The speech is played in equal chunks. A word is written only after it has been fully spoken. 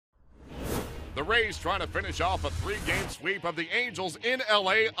The Rays trying to finish off a 3-game sweep of the Angels in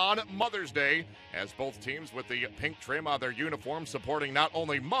LA on Mother's Day, as both teams with the pink trim on their uniforms supporting not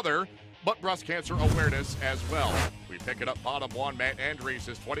only mother, but breast cancer awareness as well. We pick it up bottom one, Matt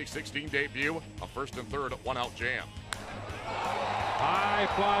Andriese's 2016 debut, a first and third one-out jam. High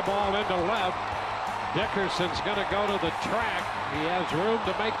fly ball into left. Dickerson's going to go to the track. He has room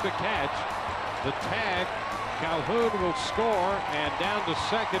to make the catch. The tag. Calhoun will score, and down to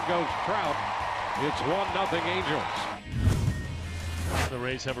second goes Trout. It's 1-0 Angels. The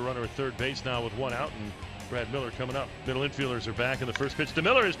Rays have a runner at third base now with one out, and Brad Miller coming up. Middle infielders are back, and the first pitch to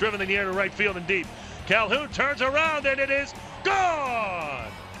Miller is driven in the air to right field and deep. Calhoun turns around, and it is gone!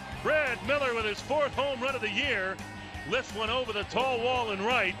 Brad Miller with his 4th home run of the year lifts one over the tall wall in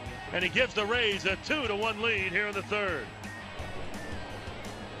right, and he gives the Rays a 2-1 lead here in the third.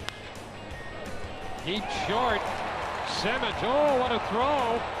 Deep short. Simmons, oh, what a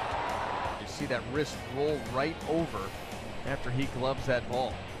throw. You see that wrist roll right over after he gloves that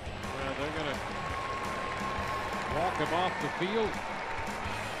ball. Well, they're going to walk him off the field.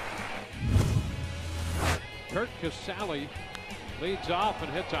 Kurt Casali leads off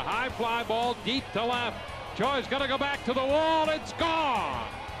and hits a high fly ball deep to left. Choi's going to go back to the wall. It's gone.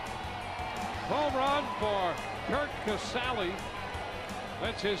 Home run for Kurt Casali.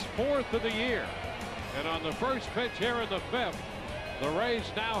 That's his 4th of the year. And on the first pitch here in the 5th, the Rays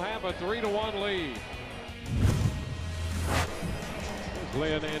now have a 3-1 lead.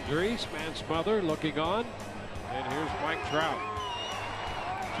 Matt Andriese, man's mother, looking on. And here's Mike Trout.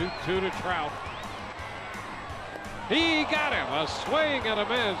 2-2 to Trout. He got him. A swing and a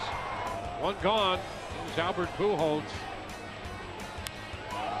miss. One gone. Here's Albert Pujols.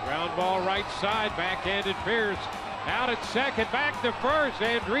 Ground ball right side. Backhanded Pierce. Out at second. Back to first.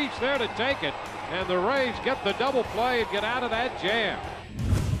 Andriese there to take it. And the Rays get the double play and get out of that jam.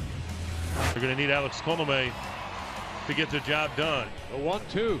 They're going to need Alex Colomé to get the job done. The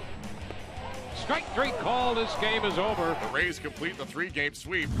 1-2. Strike 3 call. This game is over. The Rays complete the 3-game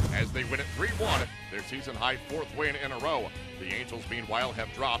sweep as they win it 3-1, their season-high 4th win in a row. The Angels, meanwhile,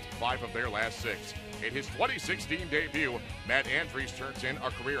 have dropped 5 of their last 6. In his 2016 debut, Matt Andriese turns in a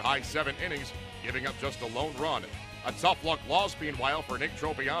career-high 7 innings, giving up just a lone run. A tough luck loss, meanwhile, for Nick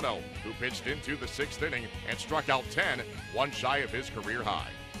Tropiano, who pitched into the 6th inning and struck out 10, one shy of his career high.